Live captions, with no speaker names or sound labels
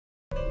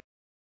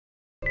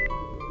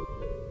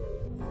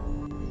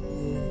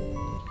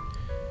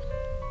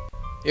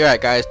You're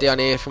right, guys, Dion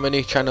here from a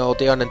new channel,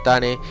 Dion and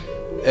Danny.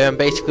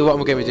 Basically what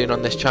we're going to be doing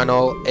on this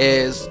channel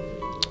is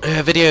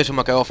videos with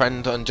my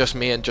girlfriend and just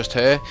me and just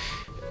her.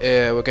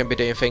 We're going to be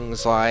doing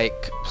things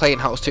like playing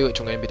House 2, which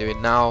I'm going to be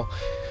doing now.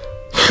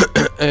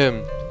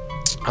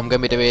 I'm going to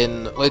be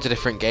doing loads of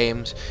different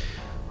games.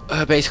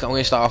 Basically I'm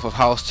going to start off with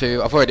House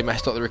 2. I've already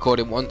messed up the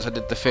recording once. I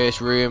did the first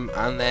room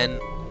and then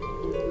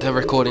the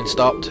recording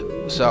stopped,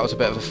 so that was a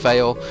bit of a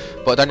fail.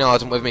 But Danielle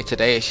isn't with me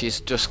today. She's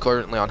just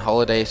currently on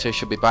holiday, so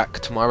she'll be back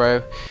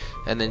tomorrow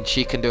and then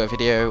she can do a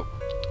video.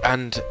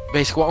 And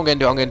basically what I'm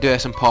going to do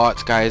some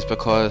parts, guys,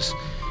 because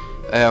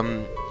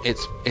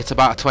it's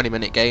about a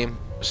 20-minute game,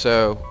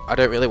 so I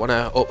don't really want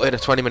to upload a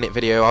 20-minute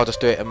video. I'll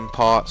just do it in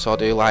parts. So I'll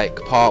do like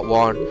part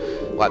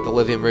 1, like the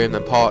living room,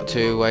 then part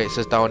 2 where it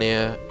says down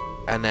here,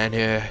 and then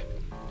here.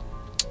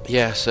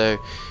 Yeah, so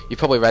you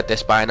probably read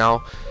this by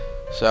now,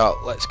 so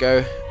let's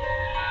go.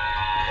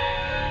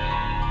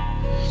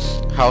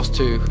 House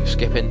 2,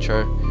 skip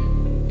intro,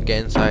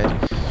 get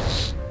inside.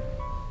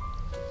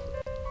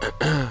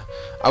 I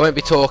won't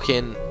be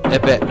talking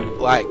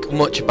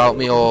much about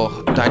me or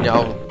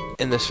Danielle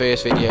in this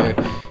first video.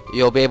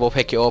 You'll be able to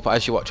pick it up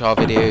as you watch our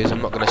videos.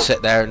 I'm not going to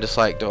sit there and just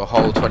like do a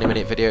whole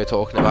 20-minute video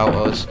talking about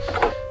us,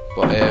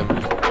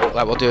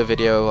 but we'll do a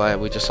video where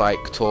we just like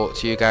talk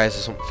to you guys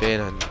or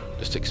something and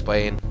just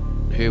explain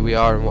who we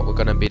are and what we're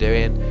going to be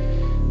doing.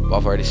 But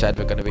I've already said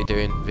we're going to be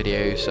doing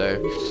videos, so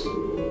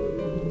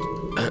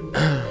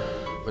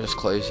we'll just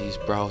close these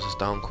browsers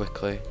down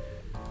quickly,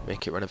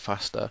 make it running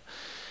faster.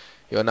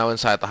 You're now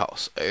inside the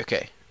house.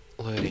 Okay,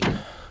 loading.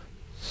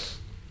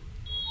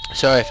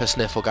 Sorry if I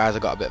sniffle, guys, I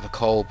got a bit of a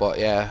cold, but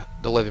yeah,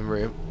 the living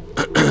room.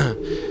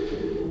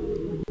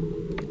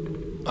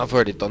 I've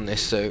already done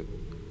this, so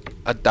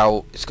I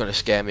doubt it's going to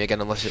scare me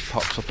again unless it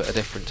pops up at a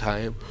different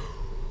time.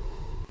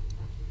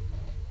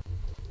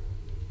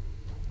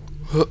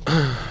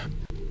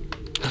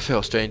 I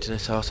feel strange in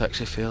this house. I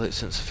actually feel it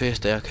since the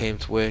first day I came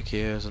to work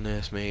here as a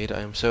nursemaid.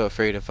 I am so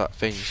afraid of that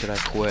thing. Should I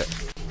quit?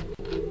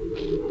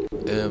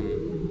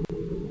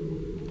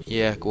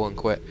 Yeah, go on,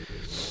 quit.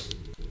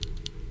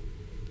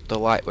 The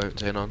light won't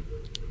turn on.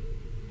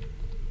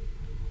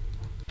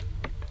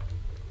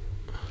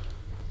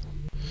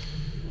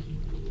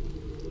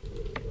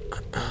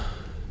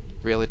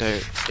 Really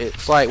don't.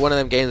 It's like one of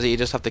them games that you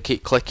just have to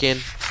keep clicking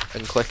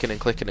and clicking and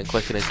clicking and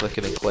clicking and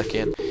clicking and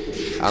clicking,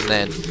 and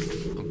then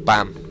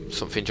bam,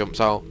 something jumps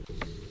out.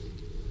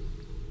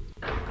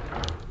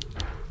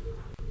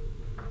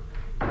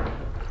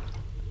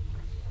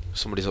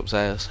 Somebody's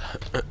upstairs.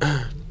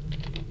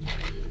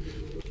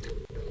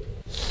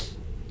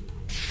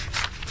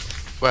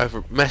 Well,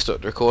 I've messed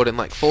up the recording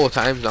like 4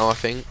 times now, I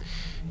think.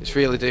 It's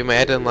really doing my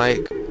head in,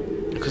 like,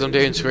 because I'm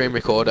doing screen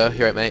recorder.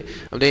 You're right, mate.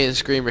 I'm doing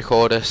screen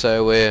recorder,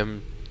 so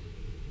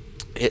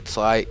it's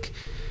like,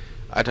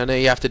 I don't know,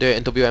 you have to do it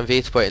in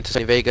WMV to put it into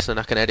Sony Vegas, and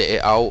I can edit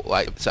it out,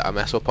 like, set a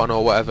mess up on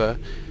or whatever.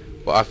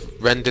 But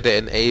I've rendered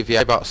it in AVI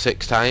about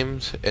 6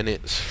 times, and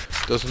it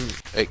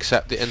doesn't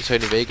accept it in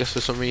Sony Vegas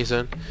for some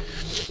reason.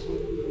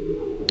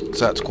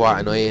 So that's quite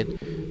annoying.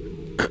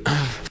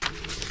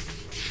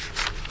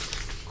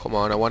 Come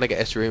on, I want to get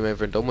this room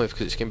over and done with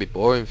because it's going to be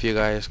boring for you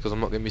guys, because I'm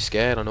not going to be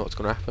scared. I know what's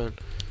going to happen.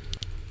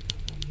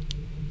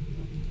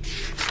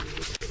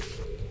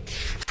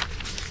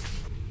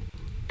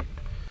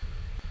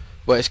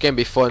 But it's going to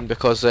be fun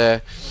because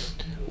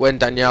when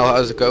Danielle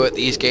has a go at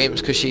these games,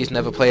 because she's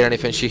never played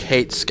anything, she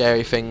hates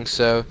scary things,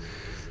 so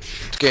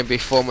it's going to be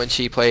fun when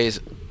she plays,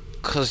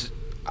 because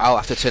I'll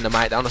have to turn the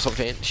mic down or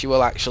something. She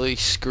will actually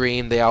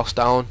scream the house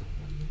down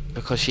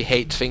because she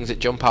hates things that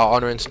jump out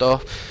on her and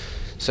stuff.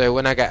 So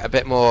when I get a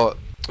bit more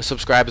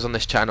subscribers on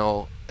this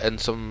channel and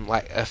some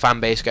like a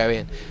fan base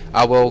going,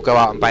 I will go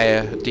out and buy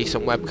a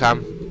decent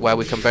webcam where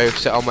we can both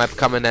sit on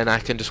webcam, and then I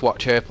can just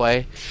watch her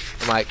play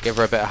and like give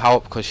her a bit of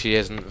help, because she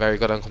isn't very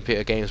good on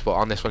computer games, but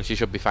on this one she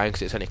should be fine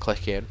because it's only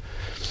clicking.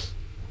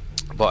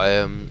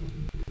 But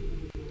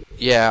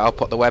yeah, I'll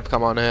put the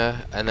webcam on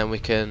her and then we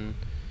can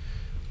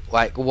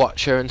like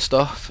watch her and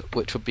stuff,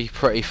 which would be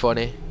pretty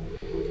funny.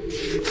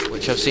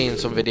 Which I've seen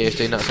some videos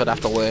doing that, so I'd have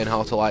to learn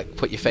how to like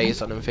put your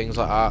face on and things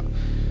like that.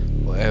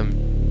 But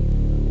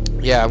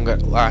yeah, I'm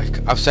gonna,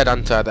 like I've said to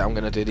her that I'm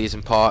gonna do these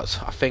in parts.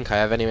 I think I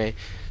have anyway.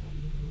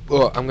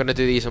 But I'm gonna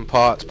do these in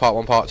parts: part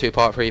 1, part 2,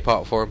 part 3,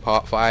 part 4, and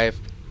part 5,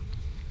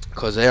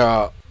 because they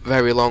are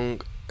very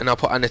long. And I'll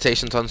put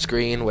annotations on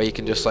screen where you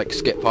can just like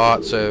skip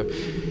parts. So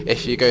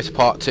if you go to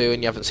part 2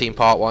 and you haven't seen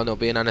part 1, there'll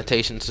be an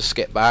annotation to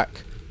skip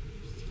back.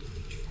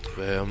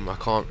 I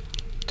can't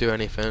do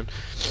anything.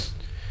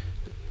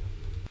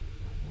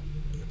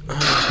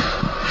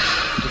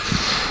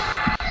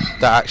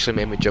 That actually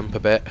made me jump a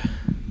bit.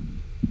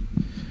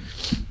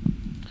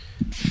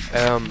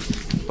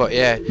 But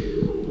yeah,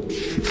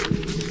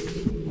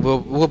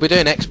 we'll be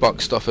doing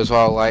Xbox stuff as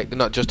well, like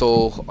not just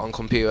all on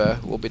computer.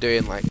 We'll be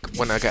doing, like,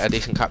 when I get a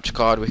decent capture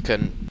card, we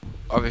can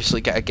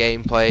obviously get a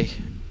gameplay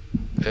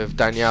of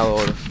Danielle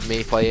or of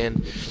me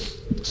playing.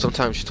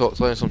 Sometimes she talked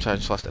to her, and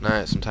sometimes she left at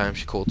night, sometimes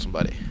she called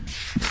somebody.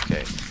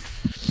 Okay.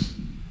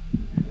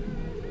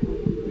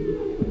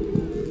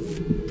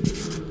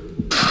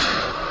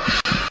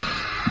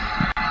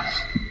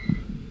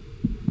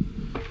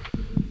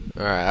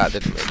 Alright, that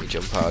didn't make me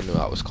jump out. I knew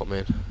that was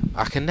coming.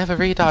 I can never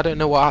read that. I don't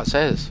know what that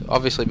says.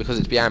 Obviously because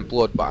it's behind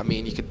blood, but I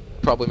mean you could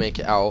probably make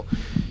it out.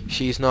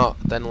 She's not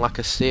then like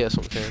a C or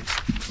something.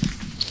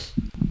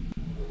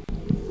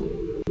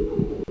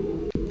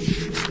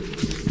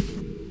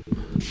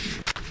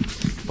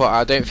 But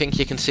I don't think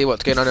you can see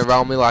what's going on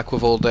around me, like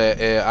with all the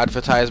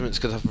advertisements,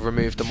 because I've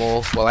removed them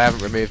all. Well, I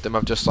haven't removed them,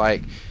 I've just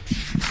like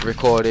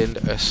recorded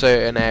a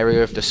certain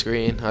area of the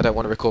screen. I don't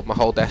want to record my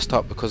whole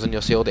desktop because then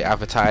you'll see all the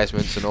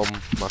advertisements and all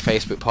my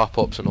Facebook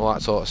pop-ups and all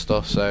that sort of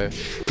stuff. So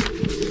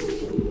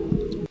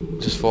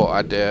just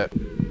thought I'd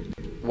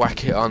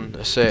whack it on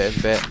a certain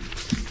bit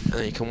and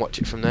then you can watch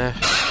it from there.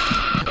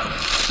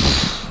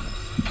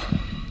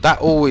 That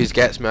always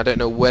gets me. I don't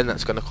know when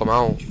that's going to come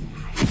out.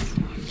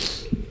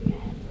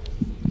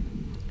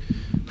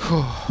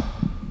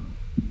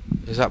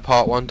 Is that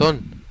part 1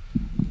 done?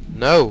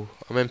 No,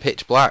 I'm in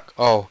pitch black.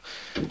 Oh,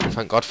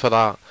 thank God for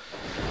that.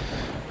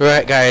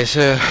 Right guys,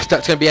 that's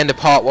going to be the end of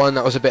part 1.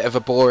 That was a bit of a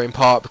boring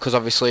part because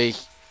obviously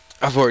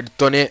I've already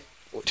done it,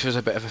 which was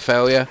a bit of a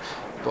failure.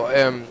 But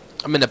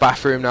I'm in the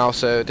bathroom now,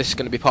 so this is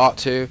going to be part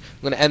 2.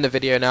 I'm going to end the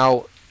video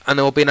now, and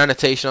there will be an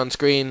annotation on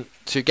screen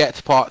to get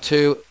to part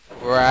 2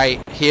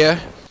 right here.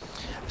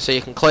 So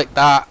you can click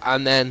that,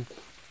 and then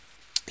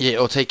yeah,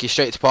 it'll take you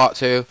straight to part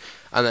 2.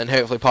 And then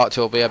hopefully part 2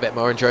 will be a bit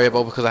more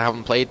enjoyable because I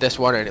haven't played this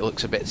one and it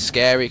looks a bit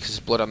scary because there's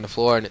blood on the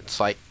floor and it's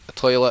like a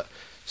toilet.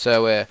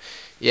 So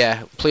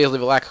yeah, please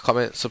leave a like, a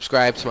comment,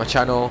 subscribe to my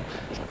channel,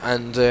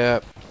 and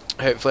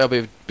hopefully I'll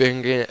be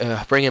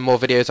bringing more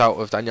videos out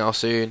with Danielle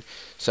soon.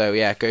 So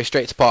yeah, go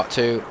straight to part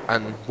 2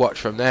 and watch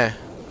from there.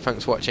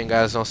 Thanks for watching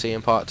guys, and I'll see you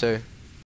in part 2.